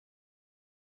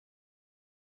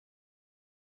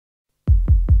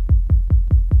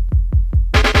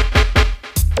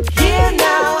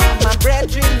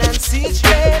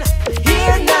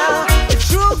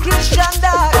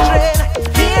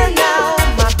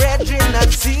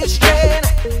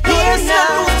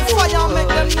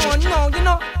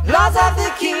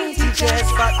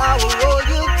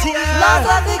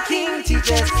Laws of the King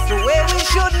teaches the way we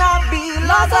should not be.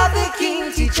 Laws of the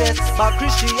King teaches about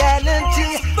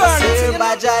Christianity. I swear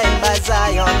by Jah and by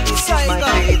Zion, this is my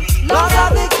faith. Laws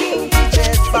of the King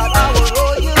teaches about our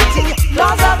royalty.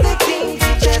 Laws of the King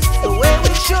teaches the way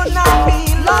we should not be.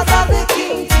 Laws of the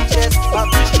King teaches about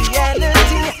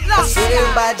Christianity. I swear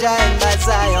by Jah and by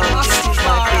Zion, this is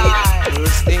my faith.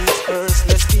 First things first,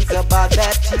 let's speak about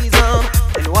baptism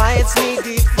and why it's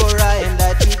needed for I and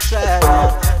I to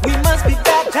triumph. We must be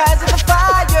baptized in the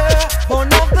fire, born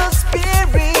of the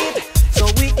Spirit, so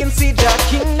we can see Jah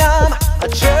kingdom. A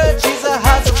church is a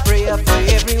house of prayer for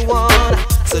everyone,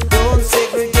 so don't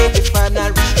segregate if I'm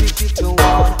not restricted to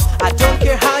one. I don't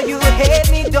care how you hate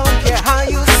me, don't care how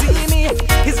you see me.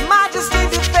 His Majesty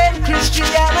defend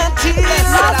Christianity.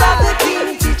 Laws of the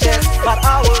King teaches about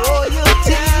our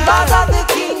royalty. Laws of the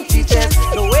King teaches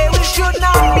the way we should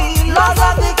not be. Laws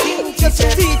of the King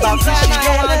teaches about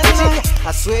Christianity.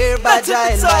 I swear by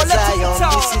Jah and by Zion,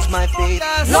 this is my faith.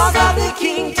 Laws of the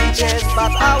King teaches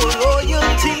about our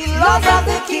royalty. Laws of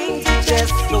the King teaches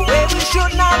the way we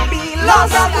should not be.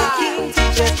 Laws of the King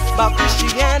teaches about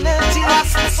Christianity.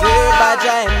 I swear by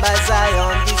Jah and by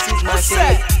Zion, this is my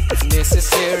faith. It's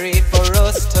necessary for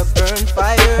us to burn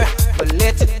fire, but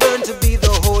let it burn to be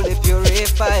the holy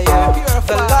purifier.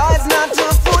 The law is not to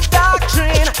put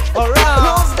doctrine or a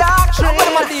closed doctrine.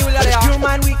 The pure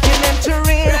mind we can enter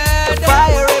in. The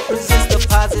fire represents the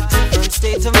positive burn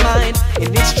state of mind.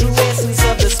 In its true essence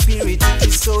of the Spirit, it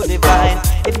is so divine.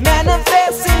 It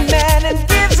manifests in man and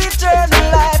gives eternal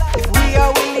life if we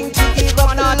are willing to give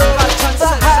up the low to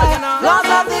the high. Laws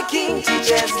of the King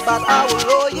teaches about our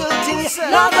royalty.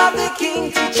 Laws of the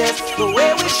King teaches the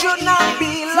way we should not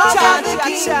be. Laws of the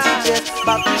King teaches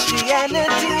about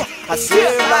Christianity. I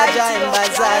swear by Jah and by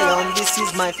Zion, this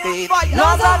is my faith.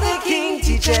 Laws of the King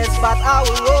teaches about our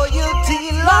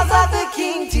royalty. Laws of the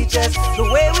King teaches the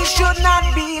way we should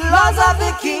not be. Laws of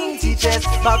the King teaches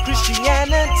about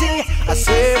Christianity. I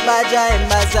swear by Jah and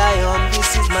by Zion,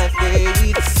 this is my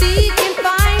faith. Seek and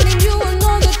find and you will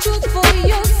know the truth for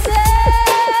yourself.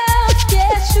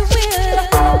 Yes, you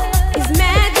will. His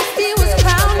Majesty was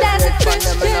crowned as a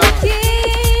Christian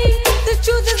king. The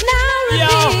truth is now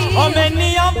revealed. How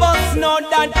many of us know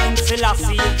that King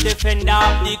Selassie is defender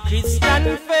of the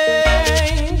Christian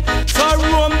faith? So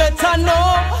Rome better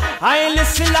know Haile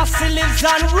Selassie lives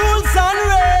and rules and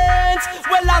reigns.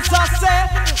 Well, as I say,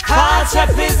 false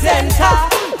representer,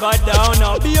 God down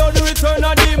now, behold the return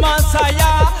of the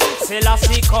Messiah.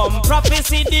 Selassie come,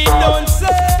 prophecy did don't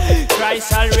say Christ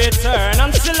shall return,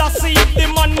 and Selassie the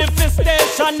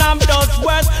manifestation of those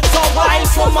words. So why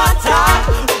so matter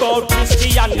about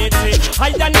Christianity?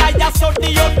 I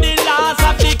study up the laws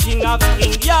of the King of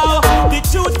Kings. Yo, the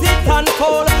truth it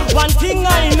unfold. One thing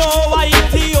I know, why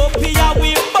Ethiopia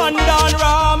we burn down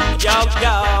Rome. Yo,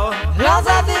 yo. Laws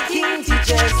of the King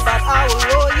teaches about our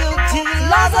royalty.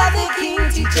 Laws of the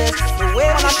King teaches the way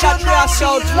we should not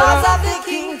be. Laws of the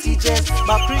King teaches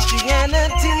about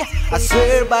Christianity. I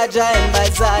swear by Jah and by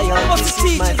Zion, this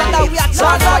is my faith.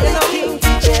 Laws of the King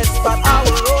teaches about our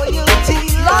royalty.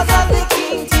 Laws of the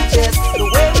King teaches the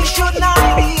way we should not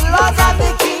be. Laws of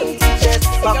the King teaches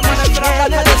about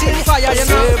Christianity. I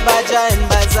swear by Jah and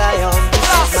by